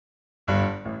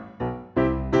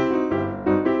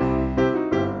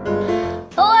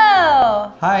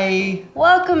Hi!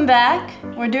 Welcome back.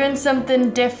 We're doing something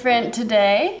different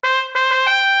today.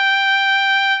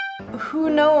 Who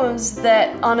knows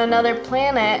that on another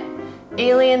planet,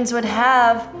 aliens would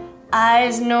have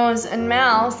eyes, nose, and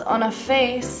mouth on a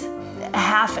face,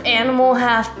 half animal,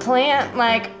 half plant,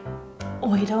 like,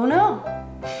 we don't know.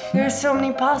 There's so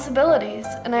many possibilities,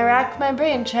 and I racked my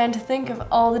brain trying to think of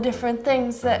all the different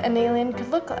things that an alien could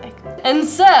look like. And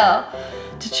so,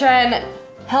 to try and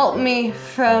help me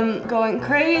from going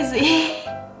crazy,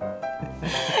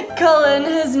 Cullen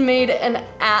has made an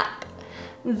app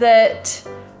that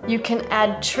you can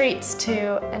add traits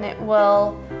to, and it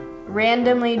will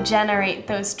randomly generate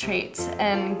those traits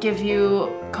and give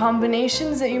you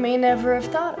combinations that you may never have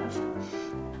thought of.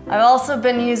 I've also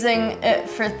been using it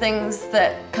for things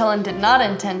that Cullen did not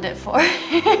intend it for,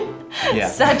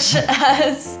 such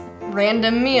as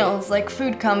random meals, like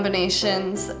food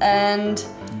combinations and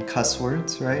cuss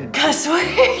words, right? Cuss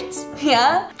words,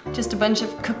 yeah. Just a bunch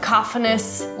of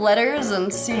cacophonous letters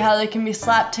and see how they can be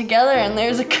slapped together and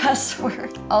there's a cuss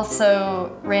word.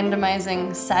 Also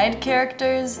randomizing side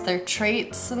characters, their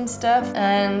traits and stuff.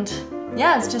 And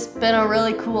yeah, it's just been a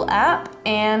really cool app,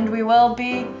 and we will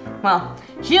be, well,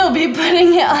 he'll be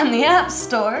putting it on the App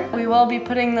Store. We will be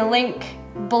putting the link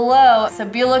below, so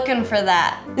be looking for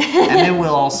that. And it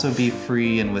will also be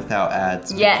free and without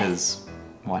ads, because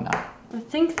why not? I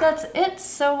think that's it,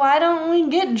 so why don't we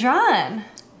get drawn?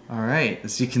 All right,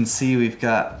 as you can see, we've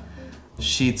got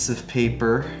sheets of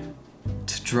paper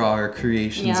to draw our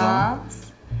creations on.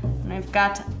 And we've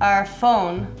got our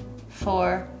phone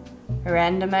for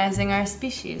randomizing our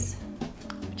species.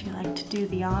 Would you like to do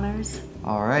the honors?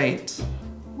 All right.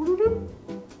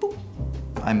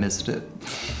 I missed it.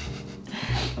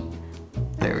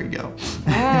 There we go.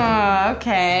 Oh,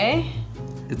 okay.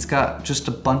 It's got just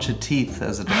a bunch of teeth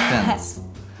as a defense.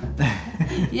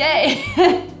 Yay!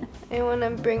 I want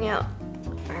to bring out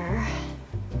our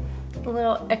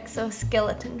little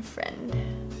exoskeleton friend.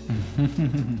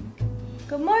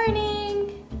 Good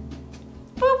morning!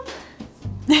 Boop!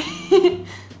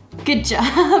 Good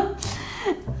job!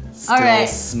 Still all right.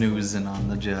 Snoozing on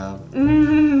the job.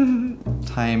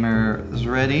 Timer is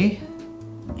ready,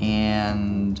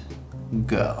 and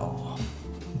go.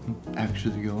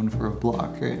 Actually going for a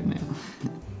block right now.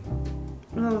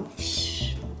 Oh,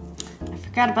 I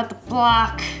forgot about the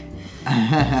block.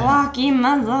 Blocky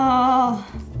muzzle.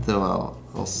 Though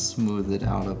I'll smooth it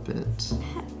out a bit.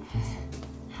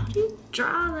 How do you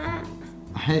draw that?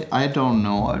 I don't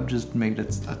know. I've just made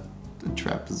it a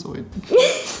trapezoid.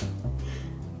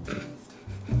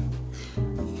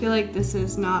 I feel like this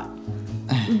is not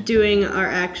doing our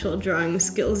actual drawing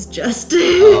skills justice.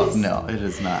 Oh, no, it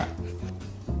is not.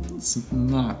 It's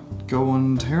not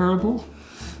going terrible.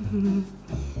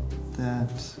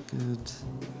 That's good.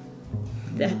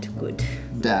 That good.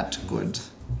 That good.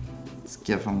 Let's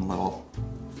give him little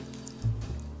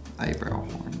eyebrow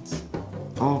horns.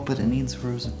 Oh, but it needs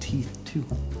rows of teeth too.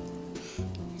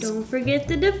 Don't forget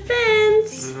the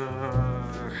defense.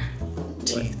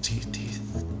 Teeth, teeth,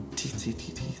 teeth. Teeth, teeth,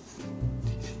 teeth, teeth.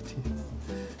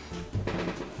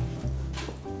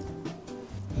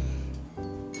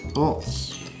 Oh,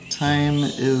 time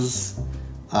is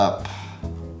up.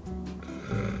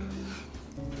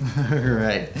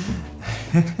 Alright.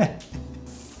 I'm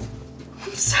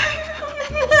sorry,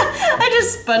 Ronan. I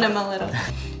just spun him a little.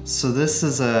 So this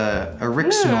is a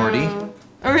Rick Snorty.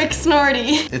 A Rick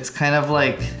Snorty. It's kind of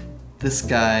like this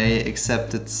guy,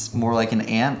 except it's more like an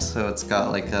ant, so it's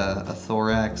got like a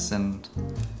thorax and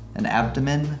an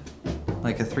abdomen,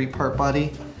 like a three-part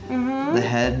body. The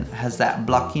head has that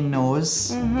blocky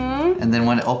nose, and then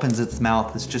when it opens its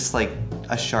mouth, it's just like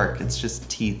a shark, it's just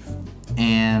teeth.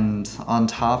 And on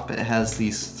top, it has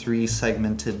these three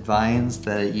segmented vines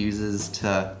that it uses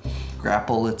to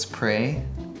grapple its prey.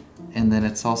 And then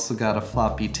it's also got a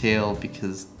floppy tail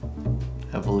because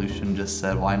evolution just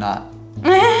said, why not?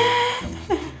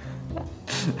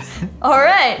 All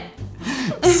right.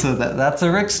 So that's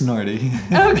a Rick Snorty.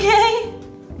 Okay.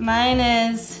 Mine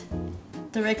is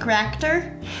the Rick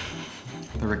Ractor.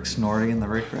 The Rick Snorty and the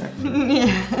Rick Ractor.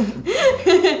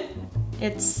 Yeah.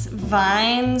 Its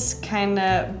vines kind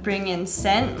of bring in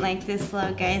scent, like this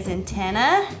little guy's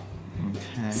antenna.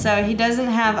 Okay. So he doesn't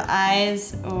have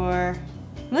eyes, or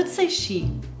let's say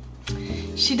she.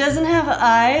 She doesn't have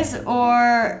eyes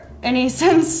or any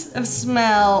sense of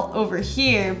smell over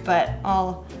here, but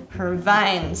all her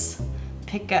vines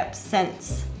pick up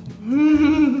scents.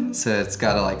 So it's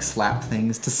gotta like slap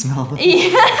things to smell them.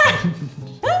 Yeah.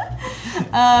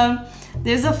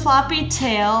 There's a floppy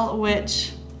tail,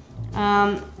 which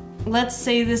let's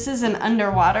say this is an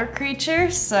underwater creature,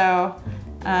 so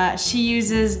She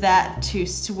uses that to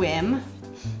swim.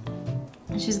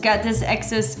 She's got this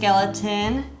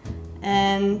exoskeleton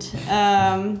and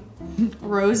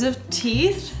rows of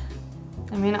teeth.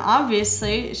 I mean,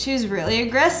 obviously, she's really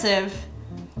aggressive.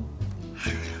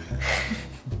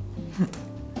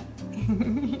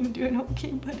 You doing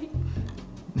okay, buddy?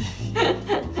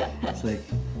 It's like,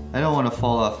 I don't want to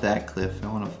fall off that cliff. I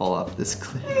want to fall off this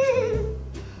cliff.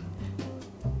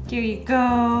 Here you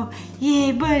go.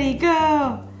 Yay, buddy,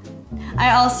 go.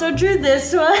 I also drew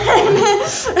this one.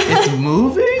 It's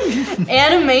moving?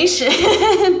 Animation.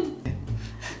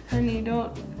 Honey,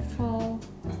 don't fall.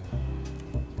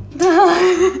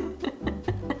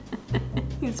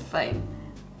 He's fine.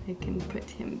 I can put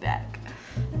him back.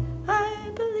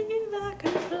 I believe I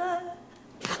can fly.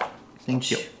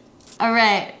 Thank you. All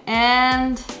right,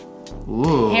 and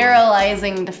Ooh.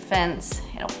 paralyzing defense.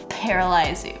 It'll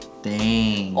paralyze you.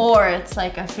 Dang. Or it's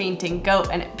like a fainting goat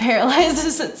and it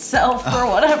paralyzes itself for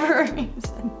whatever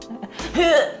reason.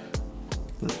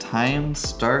 The time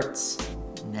starts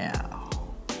now.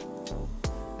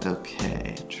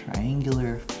 Okay,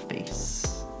 triangular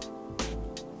face.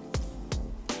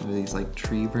 Are these like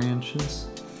tree branches?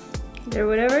 They're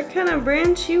whatever kind of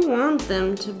branch you want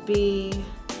them to be.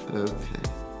 Okay.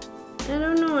 I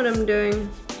don't know what I'm doing.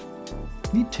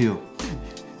 Me too.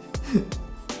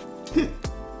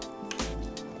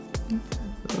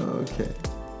 Okay.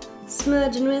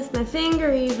 Smudging with my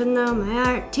finger even though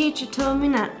my art teacher told me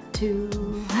not to.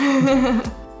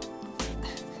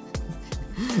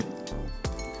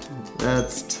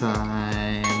 That's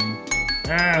time.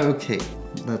 Okay,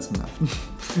 that's enough.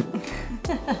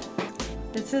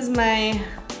 This is my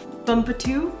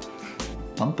Bumpatoo.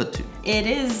 Bumpatoo. It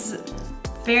is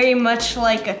very much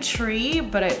like a tree,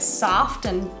 but it's soft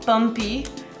and bumpy.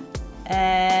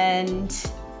 And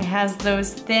it has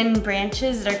those thin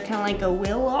branches that are kind of like a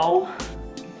willow.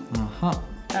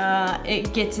 Uh-huh.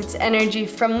 It gets its energy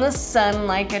from the sun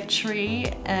like a tree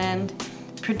and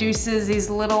produces these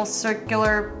little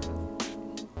circular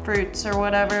fruits or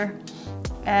whatever.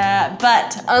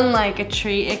 But unlike a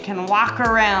tree, it can walk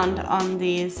around on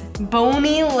these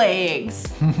bony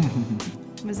legs.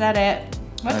 Was that it?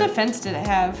 What defense did it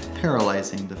have?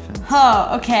 Paralyzing defense.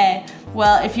 Oh, okay.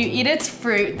 Well, if you eat its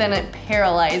fruit, then it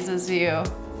paralyzes you.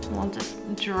 We'll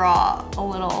just draw a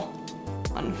little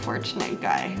unfortunate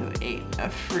guy who ate a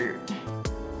fruit.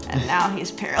 And now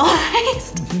he's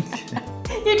paralyzed.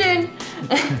 Your turn.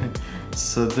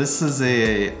 So this is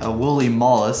a woolly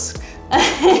mollusk.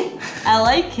 I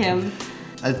like him.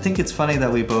 I think it's funny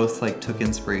that we both like took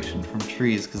inspiration from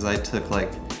trees because I took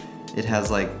like, it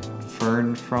has like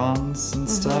fern fronds and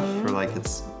stuff for like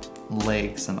its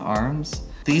legs and arms.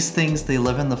 These things, they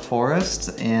live in the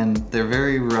forest and they're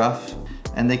very rough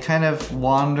and they kind of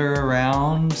wander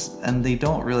around and they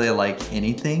don't really like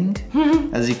anything.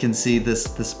 As you can see,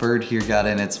 this bird here got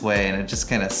in its way and it just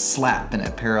kind of slapped and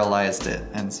it paralyzed it.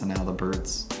 And so now the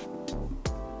bird's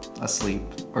asleep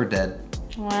or dead.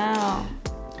 Wow.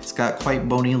 It's got quite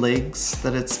bony legs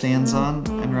that it stands on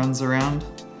and runs around.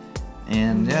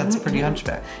 And yeah, it's pretty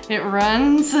hunchback. It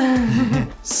runs.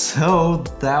 So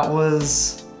that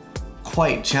was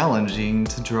quite challenging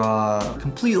to draw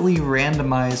completely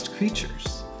randomized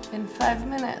creatures. In 5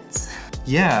 minutes.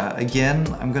 Yeah, again,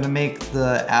 I'm gonna make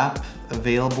the app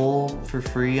available for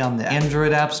free on the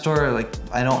Android App Store. Like,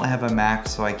 I don't have a Mac,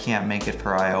 so I can't make it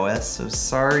for iOS, so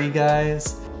sorry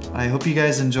guys. I hope you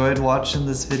guys enjoyed watching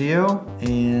this video,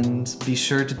 and be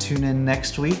sure to tune in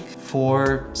next week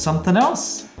for something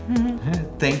else.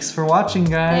 Thanks for watching,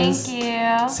 guys. Thank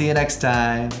you. See you next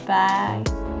time.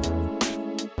 Bye.